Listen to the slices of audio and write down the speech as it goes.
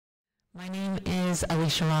My name is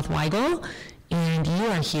Alicia Roth-Weigel, and you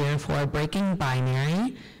are here for Breaking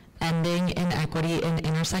Binary, Ending Inequity in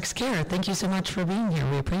Intersex Care. Thank you so much for being here.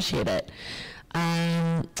 We appreciate it.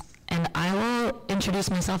 And I will introduce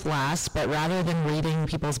myself last, but rather than reading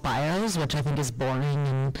people's bios, which I think is boring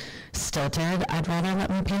and stilted, I'd rather let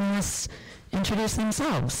my panelists introduce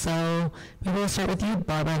themselves. So maybe we'll start with you,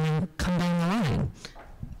 Barbara, and then come down the line.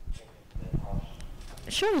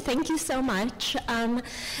 Sure, thank you so much.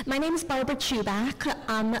 My name is Barbara Chubak.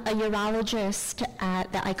 I'm a urologist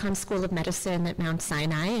at the Icahn School of Medicine at Mount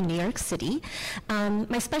Sinai in New York City.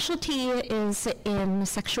 My specialty is in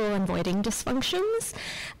sexual and voiding dysfunctions.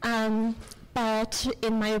 But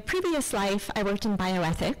in my previous life, I worked in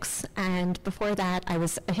bioethics, and before that, I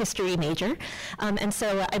was a history major. And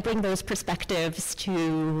so I bring those perspectives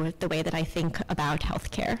to the way that I think about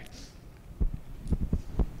healthcare.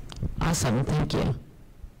 Awesome, thank you.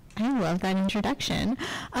 I love that introduction.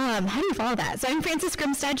 How do you follow that? So I'm Frances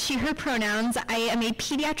Grimstead, she, her pronouns. I am a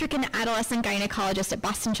pediatric and adolescent gynecologist at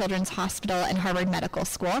Boston Children's Hospital and Harvard Medical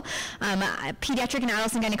School. Pediatric and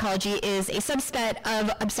adolescent gynecology is a subset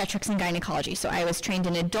of obstetrics and gynecology. So I was trained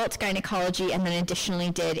in adult gynecology and then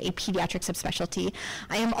additionally did a pediatric subspecialty.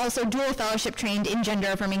 I am also dual fellowship trained in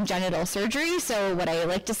gender-affirming genital surgery. So what I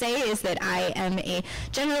like to say is that I am a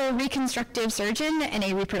genital reconstructive surgeon and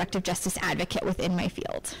a reproductive justice advocate within my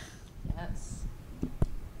field. Yes.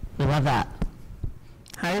 We love that.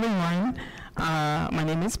 Hi everyone, my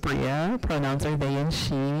name is Bria, pronouns are they and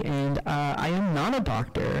she, and I am not a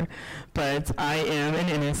doctor, but I am an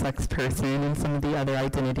intersex person, and some of the other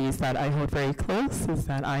identities that I hold very close is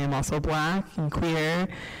that I am also Black and queer,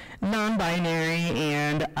 non-binary,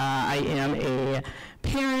 and I am a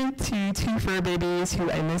parent to 2 fur babies who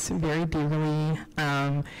I miss very dearly,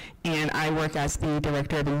 and I work as the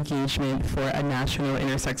Director of Engagement for a national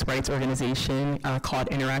intersex rights organization called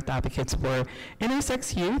Interact Advocates for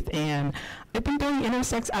Intersex Youth, and I've been doing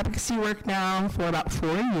intersex advocacy work now for about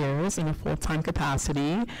 4 years in a full-time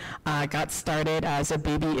capacity. I got started as a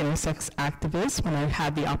baby intersex activist when I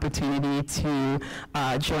had the opportunity to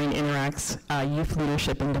join Interact's Youth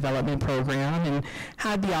Leadership and Development Program, and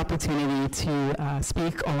had the opportunity to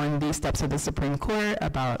speak on the steps of the Supreme Court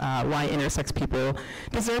about why intersex people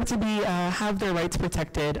deserve to be have their rights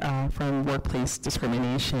protected from workplace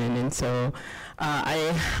discrimination. And so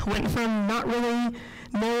I went from not really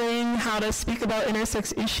knowing how to speak about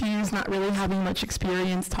intersex issues, not really having much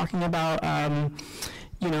experience talking about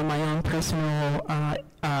my own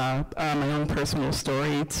personal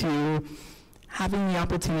story, to having the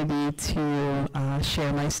opportunity to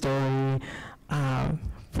share my story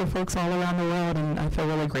for folks all around the world, and I feel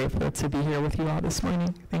really grateful to be here with you all this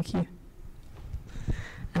morning. Thank you.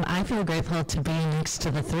 And I feel grateful to be next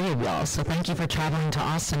to the 3 of y'all, so thank you for traveling to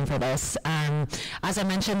Austin for this. As I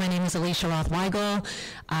mentioned, my name is Alicia Roth-Weigel.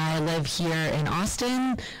 I live here in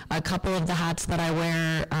Austin. A couple of the hats that I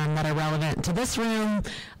wear that are relevant to this room: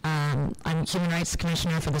 I'm Human Rights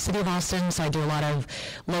Commissioner for the City of Austin, so I do a lot of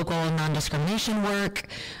local non-discrimination work.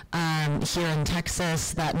 Here in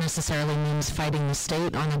Texas, that necessarily means fighting the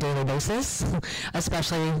state on a daily basis,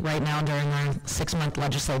 especially right now during our 6-month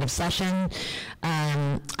legislative session.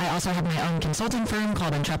 I also have my own consulting firm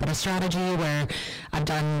called Intrepid Strategy, where I've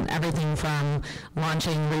done everything from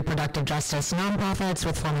launching reproductive justice nonprofits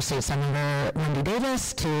with former state senator Wendy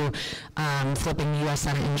Davis, to flipping the U.S.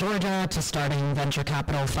 Senate in Georgia, to starting venture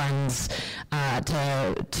capital funds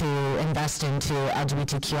to invest into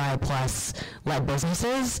LGBTQI plus led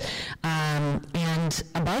businesses. And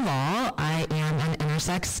above all, I am an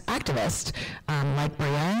intersex activist, like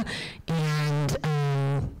Bria, and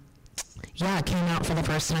I came out for the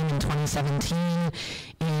first time in 2017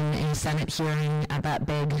 in a Senate hearing at that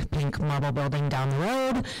big pink marble building down the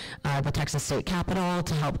road, the Texas State Capitol,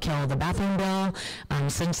 to help kill the bathroom bill.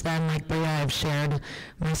 Since then, like Bria, I've shared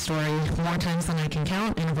my story more times than I can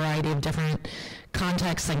count in a variety of different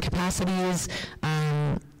contexts and capacities.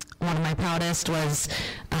 One of my proudest was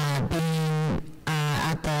being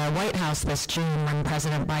at the White House this June when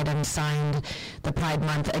President Biden signed the Pride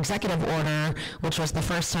Month executive order, which was the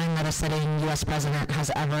first time that a sitting U.S. president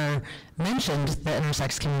has ever mentioned the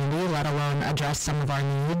intersex community, let alone addressed some of our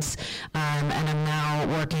needs. And I'm now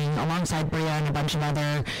working alongside Bria and a bunch of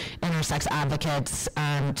other intersex advocates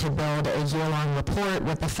to build a year-long report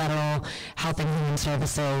with the Federal Health and Human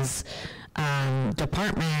Services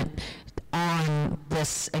Department on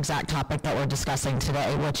this exact topic that we're discussing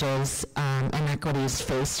today, which is inequities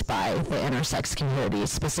faced by the intersex community,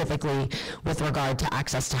 specifically with regard to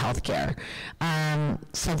access to healthcare.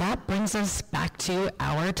 So that brings us back to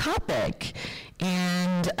our topic.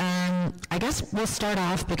 And I guess we'll start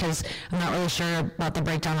off, because I'm not really sure about the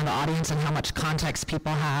breakdown of the audience and how much context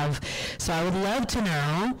people have. So I would love to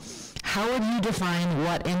know, how would you define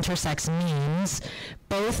what intersex means,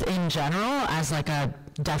 both in general as like a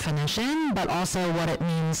definition, but also what it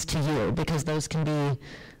means to you, because those can be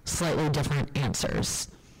slightly different answers.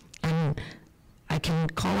 And I can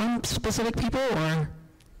call on specific people, or...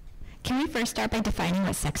 Can we first start by defining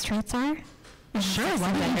what sex traits are? Sure,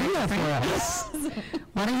 why don't you do that for us?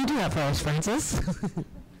 Why don't you do that for us, Frances?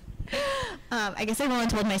 I guess I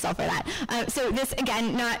volunteered myself for that. So this,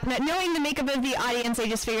 again, not knowing the makeup of the audience, I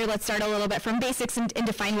just figured let's start a little bit from basics and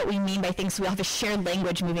define what we mean by things so we'll have a shared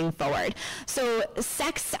language moving forward. So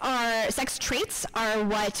sex traits are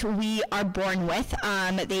what we are born with.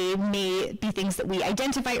 They may be things that we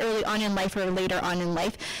identify early on in life or later on in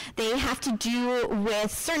life. They have to do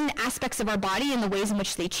with certain aspects of our body and the ways in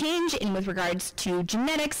which they change in with regards to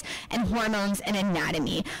genetics and hormones and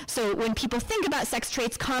anatomy. So when people think about sex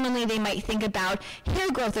traits, commonly they might think about hair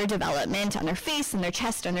growth or development on their face, and their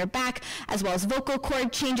chest, on their back, as well as vocal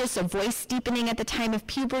cord changes, so voice deepening at the time of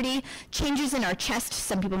puberty, changes in our chest,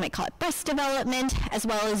 some people might call it breast development, as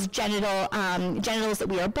well as genitals that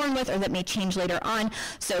we are born with or that may change later on.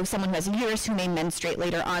 So someone who has a uterus who may menstruate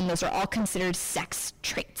later on, those are all considered sex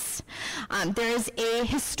traits. There is a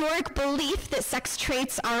historic belief that sex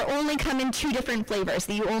traits are only come in two different flavors,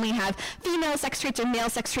 that you only have female sex traits or male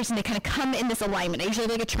sex traits, and they kind of come in this alignment. I usually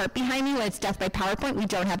have like a chart behind me when it's death by PowerPoint. We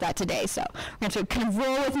don't have that today, so we're going to kind of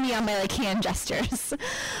roll with me on my hand gestures.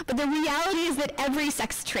 But the reality is that every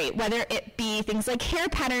sex trait, whether it be things like hair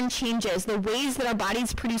pattern changes, the ways that our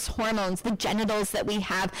bodies produce hormones, the genitals that we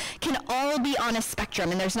have, can all be on a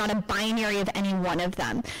spectrum, and there's not a binary of any one of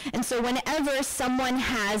them. And so whenever someone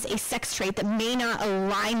has a sex trait that may not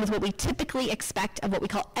align with what we typically expect of what we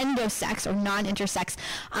call endosex or non-intersex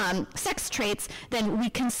sex traits, then we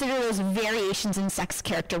consider those variations in sex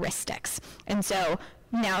characteristics. And so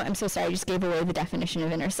now, I'm so sorry, I just gave away the definition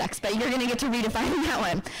of intersex, but you're going to get to redefine that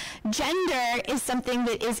one. Gender is something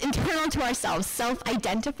that is internal to ourselves,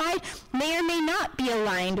 self-identified, may or may not be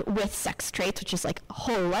aligned with sex traits, which is like a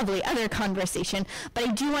whole lovely other conversation, but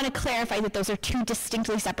I do want to clarify that those are two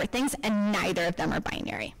distinctly separate things, and neither of them are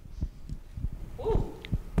binary. Ooh.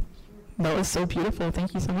 That was so beautiful.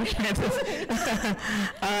 Thank you so much, Frances.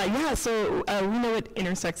 So we know what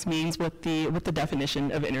intersex means, what the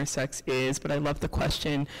definition of intersex is, but I love the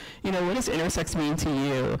question, what does intersex mean to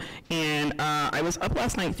you? And I was up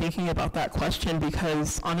last night thinking about that question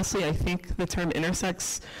because, honestly, I think the term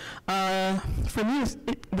intersex, for me,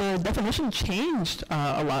 the definition changed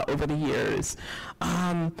a lot over the years.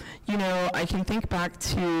 I can think back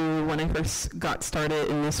to when I first got started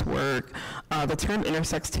in this work. The term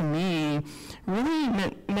intersex to me really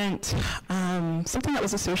meant something that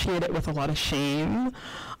was associated with a lot of shame,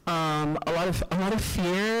 a lot of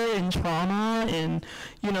fear and trauma, and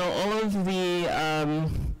all of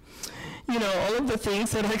the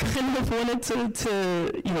things that I kind of wanted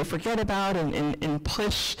to forget about and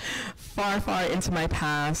push far into my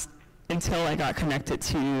past, until I got connected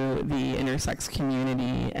to the intersex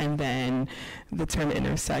community. And then the term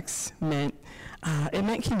intersex meant it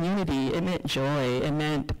meant community, it meant joy, it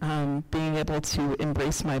meant being able to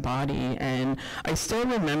embrace my body. And I still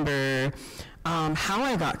remember how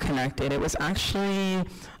I got connected. It was actually,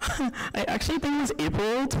 I actually think it was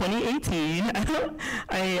April 2018.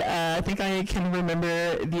 I think I can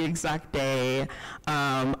remember the exact day.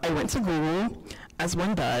 I went to Google, as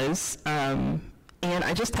one does, and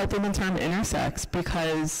I just typed in the term intersex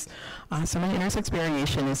because so my intersex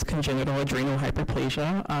variation is congenital adrenal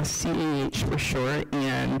hyperplasia, CAH for short,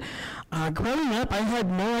 and growing up I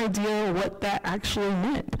had no idea what that actually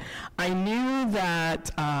meant. I knew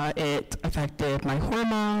that it affected my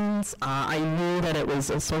hormones. I knew that it was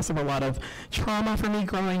a source of a lot of trauma for me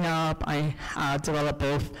growing up. I developed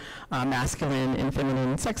both masculine and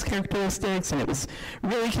feminine sex characteristics, and it was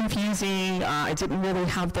really confusing. I didn't really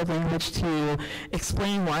have the language to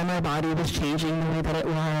explain why my body was changing the way that it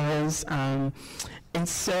was. And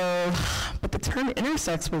so, but the term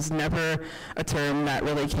intersex was never a term that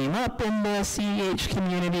really came up in the CEH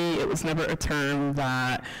community. It was never a term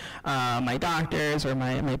that my doctors or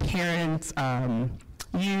my parents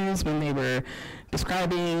used when they were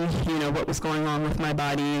describing, what was going on with my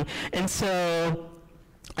body. And so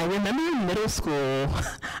I remember in middle school,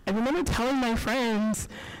 I remember telling my friends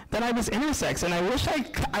that I was intersex, and I wish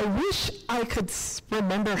I could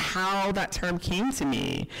remember how that term came to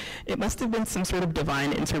me. It must have been some sort of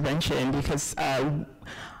divine intervention, because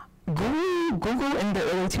Google in the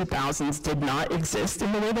early 2000s did not exist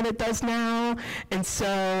in the way that it does now, and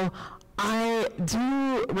so I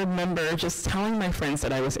do remember just telling my friends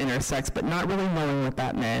that I was intersex, but not really knowing what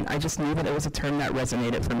that meant. I just knew that it was a term that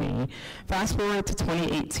resonated for me. Fast forward to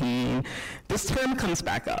 2018, this term comes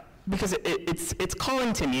back up, because it's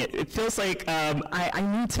calling to me. It feels like I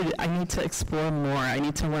need to explore more. I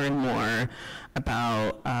need to learn more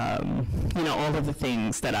about all of the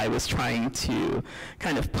things that I was trying to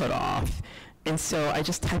kind of put off. And so I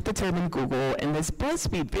just typed the term in Google, and this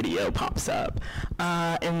BuzzFeed video pops up.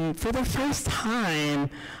 And for the first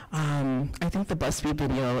time, I think the BuzzFeed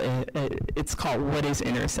video, it's called "What is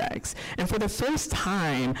Intersex?" And for the first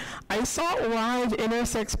time, I saw live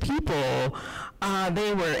intersex people.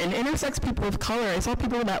 They were intersex people of color. I saw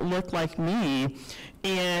people that looked like me,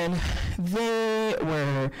 and they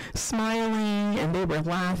were smiling, and they were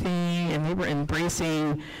laughing, and they were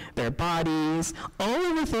embracing their bodies, all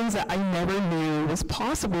of the things that I never knew was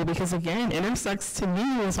possible, because again, intersex to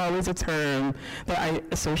me was always a term that I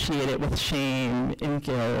associated with shame and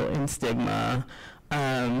guilt and stigma.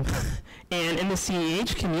 And in the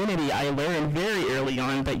CEH community, I learned very early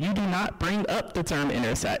on that you do not bring up the term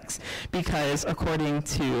intersex, because according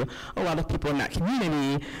to a lot of people in that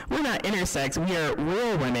community, we're not intersex, we are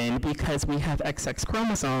real women, because we have XX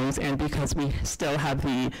chromosomes and because we still have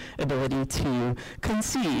the ability to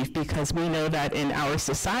conceive, because we know that in our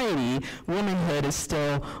society, womanhood is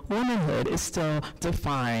still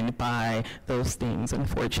defined by those things,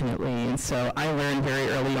 unfortunately. And so I learned very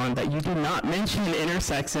early on that you do not mention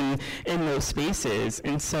intersex in those spaces.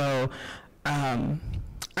 And so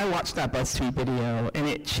I watched that BuzzFeed video, and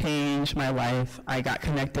it changed my life. I got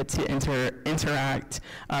connected to Interact,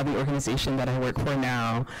 the organization that I work for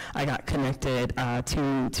now. I got connected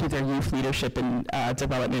to their youth leadership and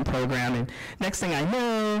development program. And next thing I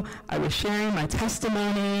know, I was sharing my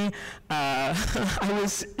testimony. I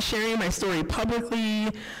was sharing my story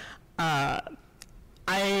publicly. I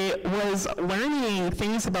was learning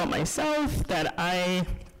things about myself that I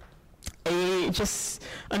just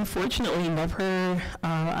unfortunately never,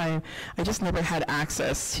 I just never had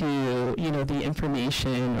access to, the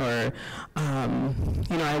information, or,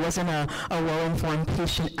 I wasn't a well-informed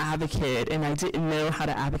patient advocate, and I didn't know how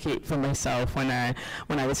to advocate for myself when I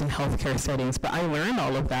was in healthcare settings. But I learned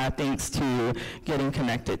all of that thanks to getting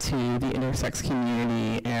connected to the intersex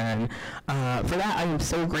community, and for that I am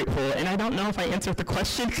so grateful. And I don't know if I answered the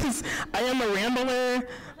question, because I am a rambler,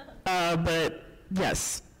 but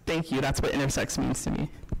yes. Thank you. That's what intersex means to me.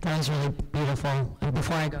 That was really beautiful. And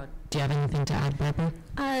before I go, do you have anything to add, Barbara?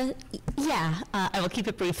 I will keep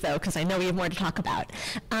it brief, though, because I know we have more to talk about.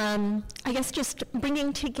 I guess just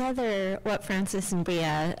bringing together what Francis and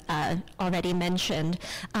Bria already mentioned.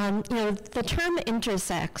 The term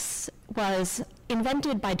intersex was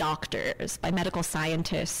invented by doctors, by medical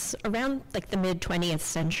scientists around the mid-20th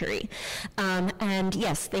century. And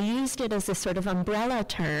yes, they used it as a sort of umbrella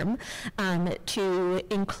term to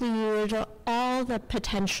include all the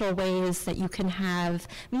potential ways that you can have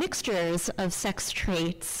mixtures of sex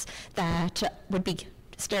traits that would be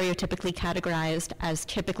stereotypically categorized as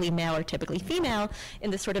typically male or typically female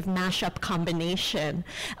in this sort of mashup combination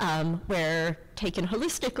where taken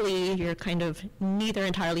holistically, you're kind of neither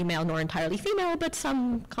entirely male nor entirely female, but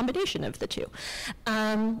some combination of the two.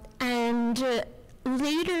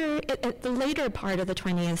 Later, at the later part of the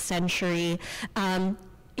 20th century,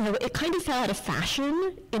 it kind of fell out of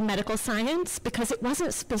fashion in medical science because it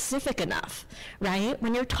wasn't specific enough, right?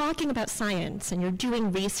 When you're talking about science and you're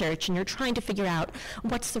doing research and you're trying to figure out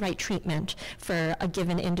what's the right treatment for a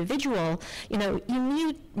given individual, you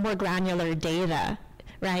need more granular data,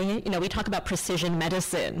 right? We talk about precision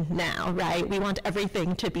medicine now, right? We want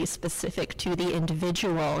everything to be specific to the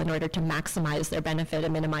individual in order to maximize their benefit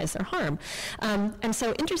and minimize their harm. And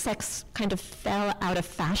so intersex kind of fell out of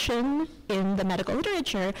fashion in the medical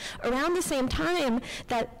literature around the same time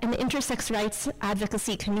that an intersex rights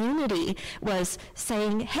advocacy community was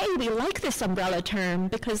saying, hey, we like this umbrella term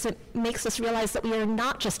because it makes us realize that we are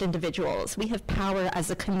not just individuals. We have power as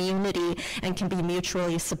a community and can be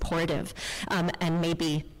mutually supportive and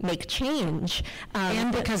maybe make change.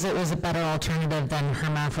 And because it was a better alternative than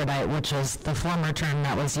hermaphrodite, which is the former term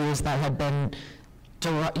that was used that had been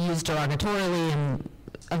used derogatorily and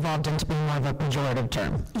evolved into being more of a pejorative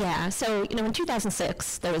term? Yeah, so, in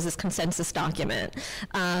 2006, there was this consensus document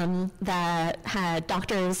that had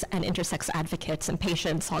doctors and intersex advocates and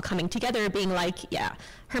patients all coming together being like, yeah,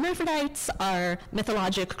 hermaphrodites are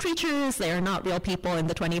mythologic creatures, they are not real people in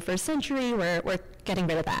the 21st century, we're getting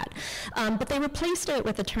rid of that. But they replaced it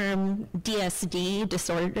with the term DSD,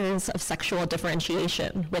 disorders of sexual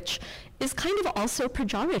differentiation, which is kind of also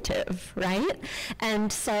pejorative, right?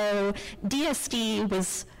 And so DSD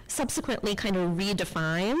was subsequently kind of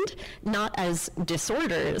redefined, not as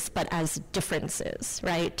disorders, but as differences,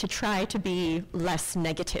 right? To try to be less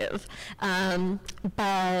negative.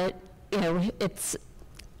 But, it's,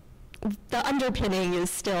 the underpinning is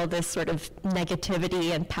still this sort of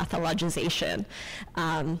negativity and pathologization.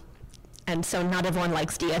 And so not everyone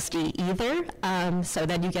likes DSD either. So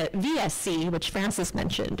then you get VSC, which Francis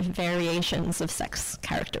mentioned, variations of sex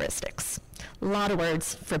characteristics. A lot of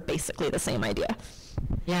words for basically the same idea.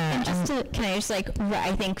 Yeah. And just to, can I just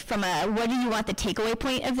I think from what do you want the takeaway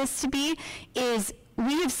point of this to be is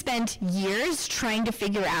we have spent years trying to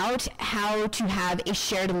figure out how to have a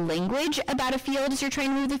shared language about a field as you're trying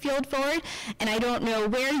to move the field forward. And I don't know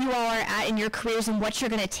where you all are at in your careers and what you're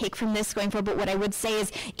going to take from this going forward, but what I would say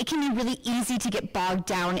is it can be really easy to get bogged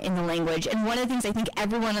down in the language. And one of the things I think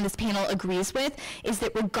everyone on this panel agrees with is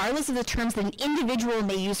that regardless of the terms that an individual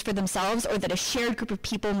may use for themselves or that a shared group of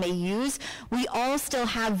people may use, we all still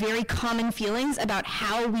have very common feelings about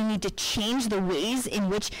how we need to change the ways in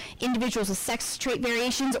which individuals with sex trait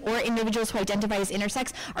variations or individuals who identify as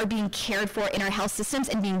intersex are being cared for in our health systems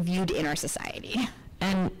and being viewed in our society.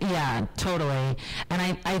 And yeah, totally.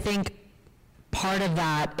 And I think part of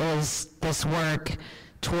that is this work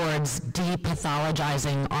towards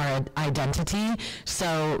depathologizing our identity.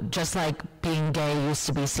 So just like being gay used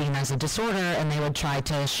to be seen as a disorder and they would try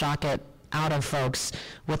to shock it out of folks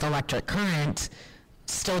with electric current,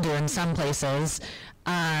 still do in some places,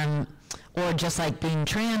 or just like being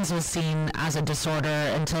trans was seen as a disorder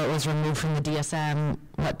until it was removed from the DSM,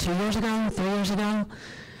 2 years ago, 3 years ago?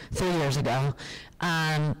 3 years ago.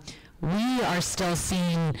 We are still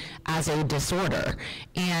seen as a disorder.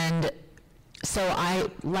 And so I,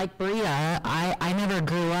 like Bria, I never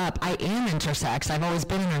grew up, I am intersex, I've always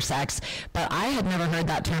been intersex, but I had never heard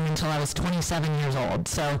that term until I was 27 years old.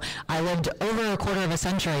 So I lived over a quarter of a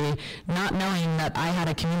century not knowing that I had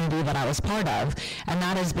a community that I was part of. And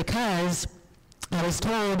that is because I was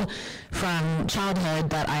told from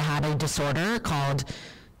childhood that I had a disorder called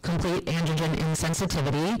complete androgen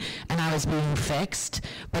insensitivity, and I was being fixed,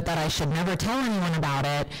 but that I should never tell anyone about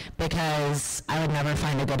it because I would never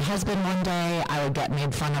find a good husband one day, I would get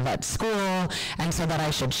made fun of at school, and so that I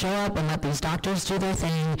should show up and let these doctors do their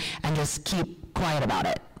thing and just keep quiet about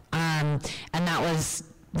it. And that was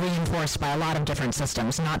reinforced by a lot of different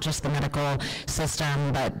systems, not just the medical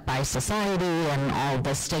system, but by society and all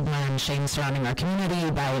the stigma and shame surrounding our community,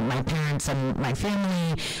 by my parents and my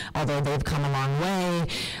family, although they've come a long way.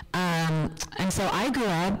 And so I grew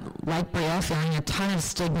up, like Bria, feeling a ton of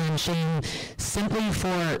stigma and shame simply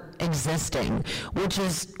for existing, which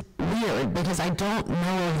is weird because I don't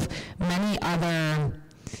know of many other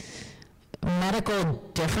medical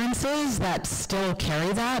differences that still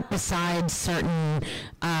carry that besides certain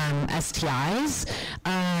STIs.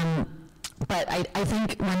 But I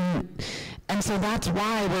think and so that's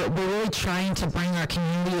why we're really trying to bring our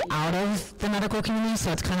community out of the medical community,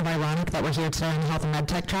 so it's kind of ironic that we're here today in the health and med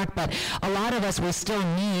tech track, but a lot of us, we still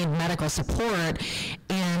need medical support,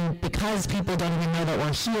 and because people don't even know that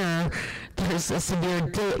we're here, there's a severe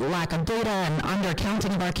lack of data and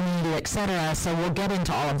undercounting of our community, et cetera, so we'll get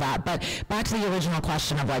into all of that. But back to the original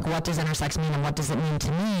question of like, what does intersex mean and what does it mean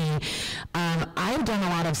to me? I've done a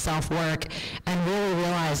lot of self-work and really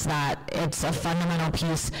realized that it's a fundamental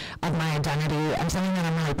piece of my identity and something that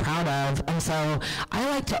I'm really proud of. And so I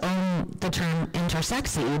like to own the term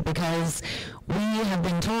intersexy because we have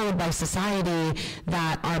been told by society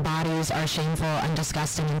that our bodies are shameful and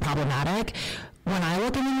disgusting and problematic. When I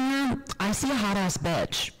look in the mirror, I see a hot-ass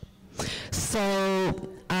bitch. So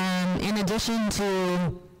in addition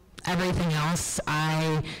to everything else,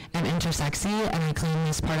 I am intersexy and I claim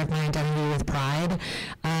this part of my identity with pride,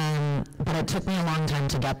 but it took me a long time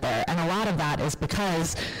to get there. And a lot of that is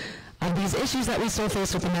because of these issues that we still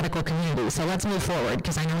face with the medical community. So let's move forward,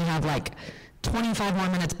 because I know we have like 25 more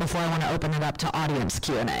minutes before I want to open it up to audience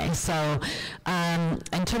Q&A. So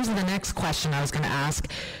in terms of the next question I was going to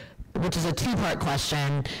ask, which is a two-part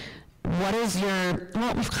question, what is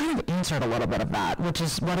well, we've kind of answered a little bit of that, which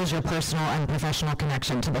is what is your personal and professional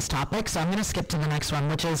connection to this topic? So I'm going to skip to the next one,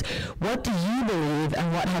 which is what do you believe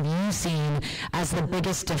and what have you seen as the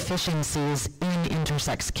biggest deficiencies in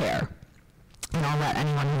intersex care? And I'll let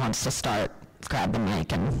anyone who wants to start grab the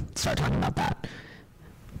mic and start talking about that.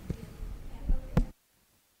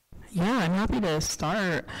 Yeah, I'm happy to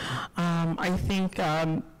start. I think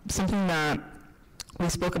something that we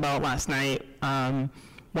spoke about last night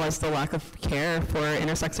was the lack of care for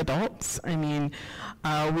intersex adults. I mean,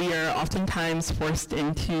 we are oftentimes forced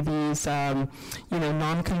into these,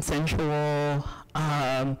 non-consensual,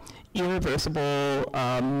 irreversible,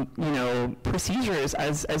 procedures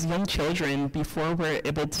as young children before we're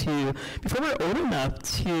old enough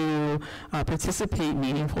to participate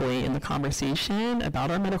meaningfully in the conversation about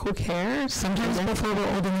our medical care. Sometimes before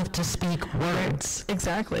we're old enough to speak words.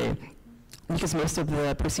 Exactly. Because most of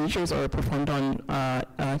the procedures are performed on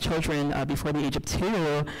children before the age of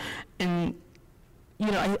 2, and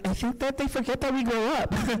I think that they forget that we grow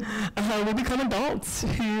up. We become adults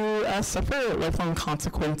who suffer lifelong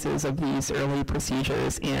consequences of these early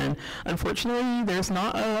procedures, and unfortunately, there's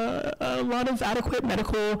not a lot of adequate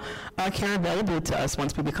medical care available to us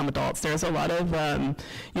once we become adults. There's a lot of,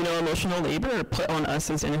 emotional labor put on us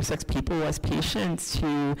as intersex people, as patients,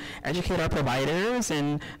 to educate our providers,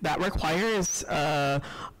 and that requires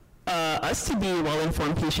us to be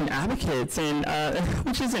well-informed patient advocates, and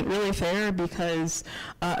which isn't really fair because,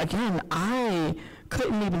 again, I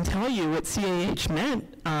couldn't even tell you what CAH meant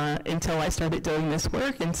until I started doing this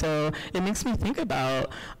work, and so it makes me think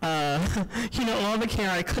about, all the care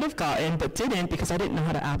I could have gotten but didn't because I didn't know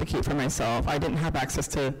how to advocate for myself. I didn't have access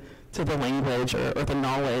to the language or the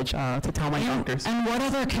knowledge to tell my doctors. And what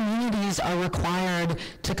other communities are required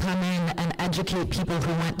to come in and educate people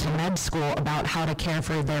who went to med school about how to care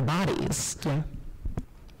for their bodies? Yeah.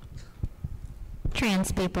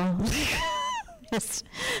 Trans people.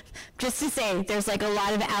 just to say, there's like a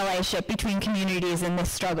lot of allyship between communities in this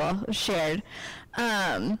struggle shared.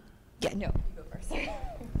 You go first.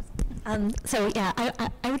 I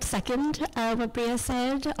would second what Bria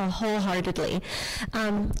said wholeheartedly,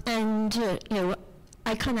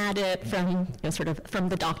 I come at it from from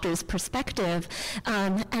the doctor's perspective,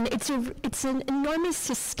 and it's an enormous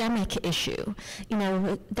systemic issue.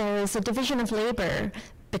 There is a division of labor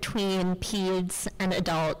between peds and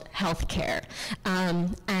adult health care,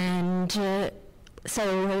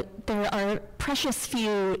 so there are precious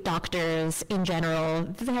few doctors in general.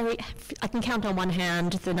 I can count on one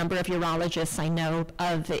hand the number of urologists I know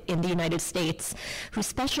of in the United States who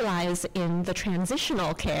specialize in the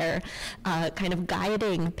transitional care, kind of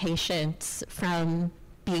guiding patients from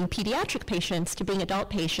being pediatric patients to being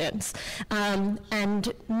adult patients.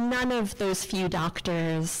 And none of those few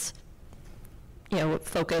doctors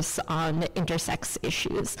focus on intersex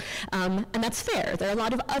issues. And that's fair. There are a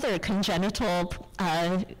lot of other congenital,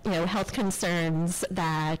 health concerns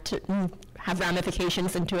that have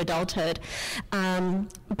ramifications into adulthood.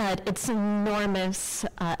 But it's an enormous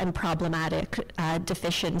and problematic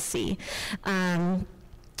deficiency. And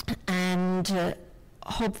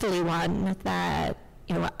hopefully one that,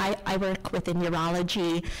 I work within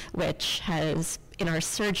urology, which has in our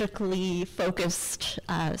surgically focused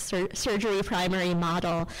surgery primary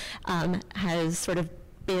model has sort of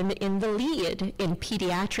been in the lead in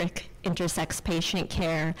pediatric intersex patient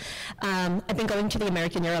care. I've been going to the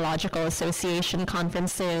American Urological Association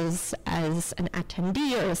conferences as an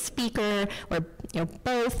attendee or a speaker or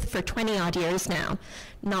both for 20 odd years now.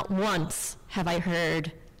 Not once have I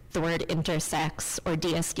heard the word intersex or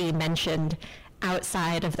DSD mentioned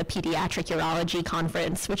outside of the pediatric urology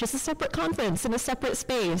conference, which is a separate conference in a separate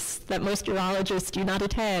space that most urologists do not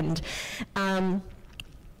attend.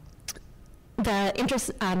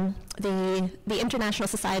 The International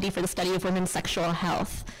Society for the Study of Women's Sexual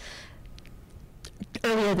Health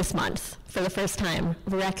earlier this month, for the first time,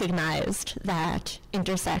 recognized that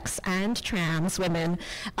intersex and trans women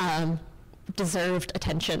deserved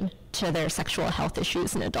attention to their sexual health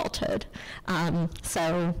issues in adulthood.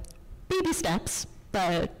 So baby steps,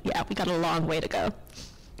 but yeah, we got a long way to go.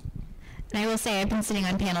 And I will say I've been sitting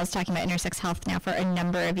on panels talking about intersex health now for a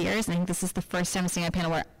number of years, and I think this is the first time I'm sitting on a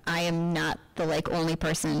panel where I am not the only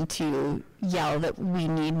person to yell that we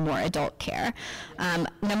need more adult care. A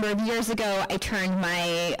number of years ago, I turned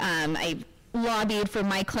my, I lobbied for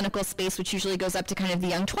my clinical space, which usually goes up to kind of the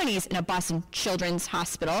young 20s in a Boston Children's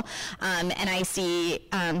Hospital, and I see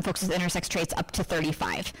folks with intersex traits up to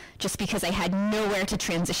 35, just because I had nowhere to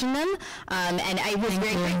transition them, and I was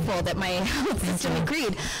very grateful that my health system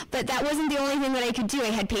agreed, but that wasn't the only thing that I could do. I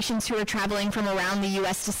had patients who were traveling from around the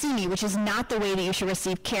U.S. to see me, which is not the way that you should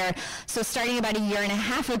receive care. So starting about a year and a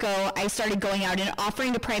half ago, I started going out and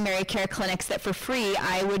offering to primary care clinics that for free,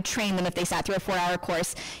 I would train them if they sat through a 4-hour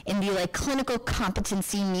course in the clinical clinical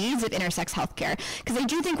competency needs of intersex healthcare. Because I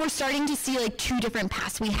do think we're starting to see like two different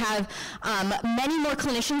paths. We have many more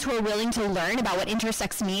clinicians who are willing to learn about what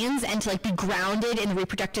intersex means and to like be grounded in the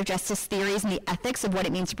reproductive justice theories and the ethics of what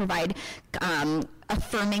it means to provide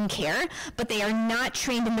affirming care, but they are not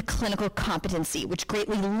trained in the clinical competency, which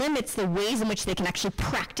greatly limits the ways in which they can actually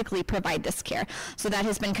practically provide this care. So that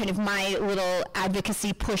has been kind of my little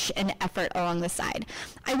advocacy push and effort along the side.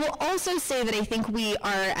 I will also say that I think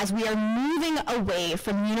as we are moving away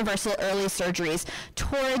from universal early surgeries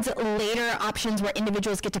towards later options where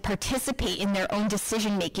individuals get to participate in their own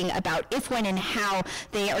decision making about if, when, and how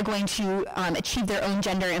they are going to achieve their own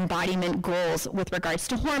gender embodiment goals with regards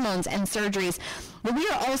to hormones and surgeries. But we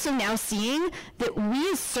are also now seeing that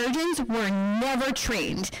we as surgeons were never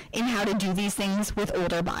trained in how to do these things with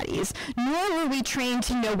older bodies, nor were we trained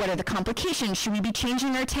to know what are the complications, should we be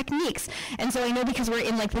changing our techniques. And so I know because we're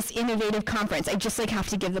in like this innovative conference, I just like have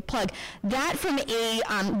to give the plug. That from a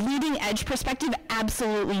leading edge perspective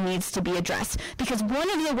absolutely needs to be addressed, because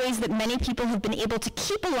one of the ways that many people have been able to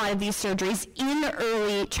keep a lot of these surgeries in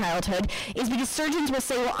early childhood is because surgeons will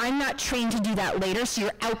say, well, I'm not trained to do that later, so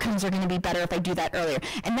your outcomes are going to be better if I do that earlier.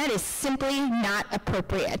 And that is simply not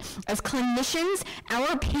appropriate. As clinicians,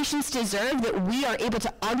 our patients deserve that we are able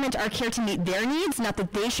to augment our care to meet their needs, not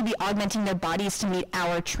that they should be augmenting their bodies to meet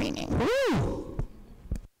our training. Woo!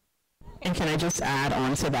 And can I just add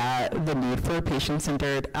on to that the need for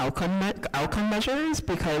patient-centered outcome measures?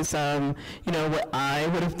 Because what I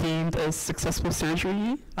would have deemed as successful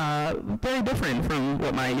surgery, very different from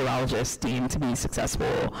what my urologist deemed to be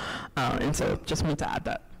successful. And so just wanted to add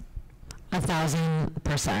that.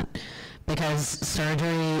 1,000%, because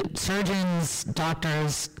surgeons,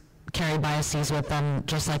 doctors carry biases with them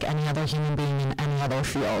just like any other human being in any other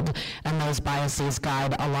field, and those biases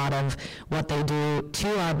guide a lot of what they do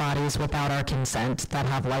to our bodies without our consent that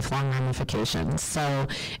have lifelong ramifications. So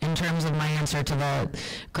in terms of my answer to the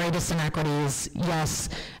greatest inequities, yes,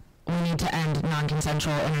 we need to end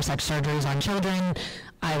non-consensual intersex surgeries on children.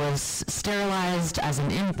 I was sterilized as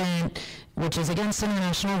an infant, which is against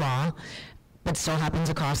international law, but still happens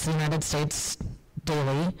across the United States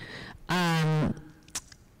daily. And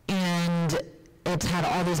it's had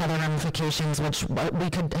all these other ramifications, which we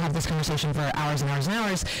could have this conversation for hours and hours and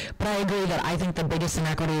hours, but I agree that I think the biggest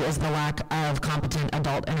inequity is the lack of competent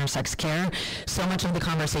adult intersex care. So much of the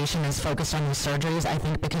conversation is focused on these surgeries, I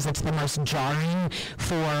think because it's the most jarring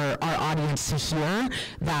for our audience to hear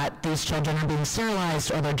that these children are being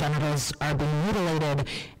sterilized or their genitals are being mutilated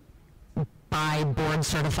by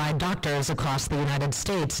board-certified doctors across the United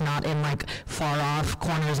States, not in like far-off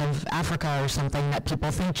corners of Africa or something that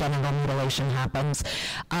people think genital mutilation happens.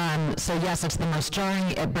 So yes, it's the most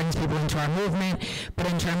jarring. It brings people into our movement,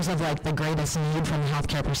 but in terms of like the greatest need from a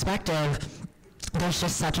healthcare perspective, there's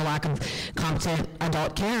just such a lack of competent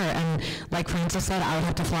adult care. And like Francis said, I would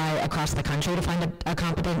have to fly across the country to find a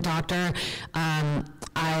competent doctor.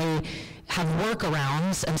 I have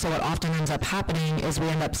workarounds, and so what often ends up happening is we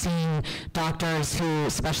end up seeing doctors who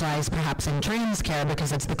specialize perhaps in trans care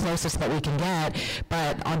because it's the closest that we can get.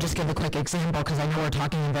 But I'll just give a quick example because I know we're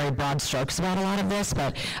talking in very broad strokes about a lot of this,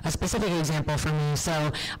 but a specific example for me.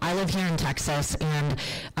 So I live here in Texas,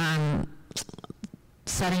 and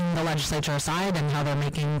setting the legislature aside and how they're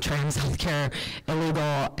making trans healthcare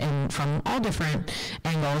illegal from all different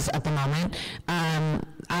angles at the moment.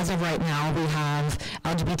 As of right now, we have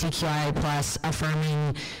LGBTQI plus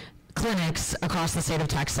affirming clinics across the state of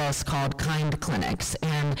Texas called Kind Clinics,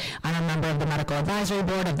 and I'm a member of the medical advisory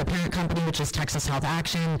board of the parent company, which is Texas Health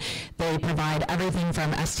Action. They provide everything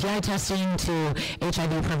from STI testing to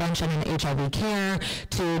HIV prevention and HIV care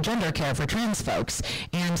to gender care for trans folks.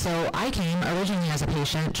 And so I came originally as a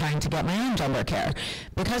patient trying to get my own gender care.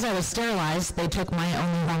 Because I was sterilized, they took my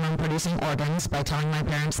only hormone-producing organs by telling my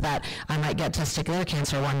parents that I might get testicular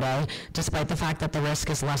cancer one day, despite the fact that the risk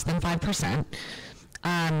is less than 5%.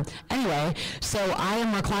 Anyway, so I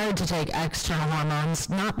am required to take external hormones,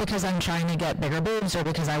 not because I'm trying to get bigger boobs or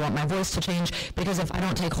because I want my voice to change, because if I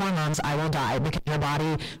don't take hormones, I will die, because your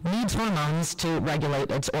body needs hormones to regulate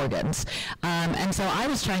its organs. And so I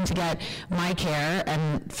was trying to get my care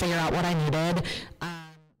and figure out what I needed.